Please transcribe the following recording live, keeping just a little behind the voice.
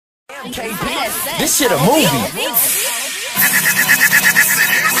This shit a movie. I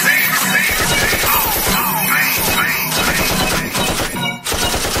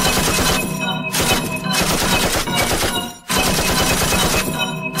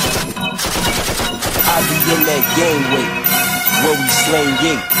be in that gangway, where we slang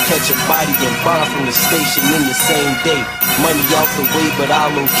yay, catch a body and bomb from the station in the same day. Money out the way, but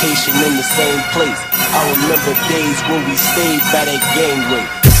our location in the same place. I remember days when we stayed by that gangway.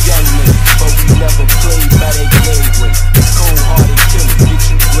 Young nigga, but we never played by that gangway. Cold-hearted killer, get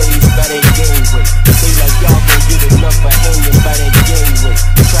you blazed by that gangway. They like y'all gon' get enough for hanging by that gangway.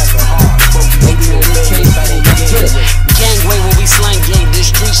 Trapping hard, but we still laying by that gangway. Gangway when we slang gang,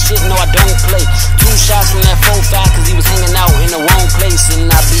 this street shit, no I don't play. 2 shots from that 4-5 cause he was hanging out in the wrong place. And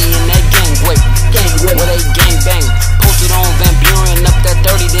I be in that gangway, where they gang bang. Posted on Van Buren, up that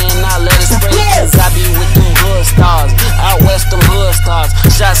 30, then I let it spray. Cause I be with them hood stars, out west them hood stars.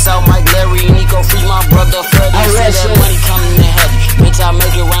 Shots out Mike, Larry, Nico, free my brother Freddie. See that money coming in heavy, bitch I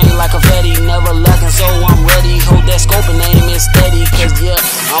make it rain like a Fetty. Never lacking so I'm ready, hold that scope and aim it steady. Cause yeah,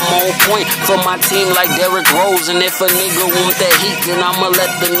 I'm on point for my team like Derrick Rose. And if a nigga want that heat, then I'ma let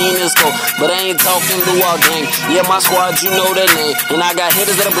the Ninas go. But I ain't talking luau gang, yeah my squad you know the name. And I got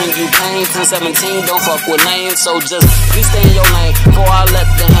hitters that'll bring you pain. 10-17, don't fuck with names. So just please stay in your lane before I let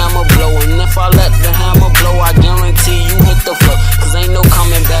the hammer blow. And if I let the hammer blow, I guarantee you hit the floor. Cause ain't no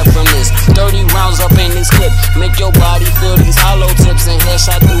coming back from this. 30 rounds up in this clip, make your body feel these hollow tips and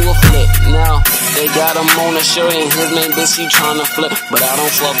headshot through a flip. Now they got him on a shirt and his main bitch she tryna flip, but I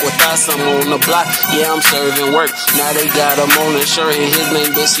don't fuck with that. I'm on the block, yeah I'm serving work. Now they got him on a shirt and his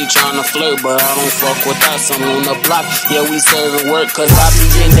main bitch she tryna flirt, but I don't fuck with that. I'm on the block, yeah we serving work. Cause I be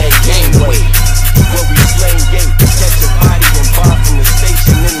in that gangway, where we slang gay, catch a body and bomb from the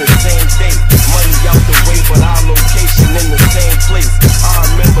station in the same day. Money out the way, but our location in the same place. I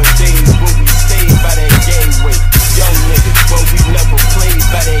remember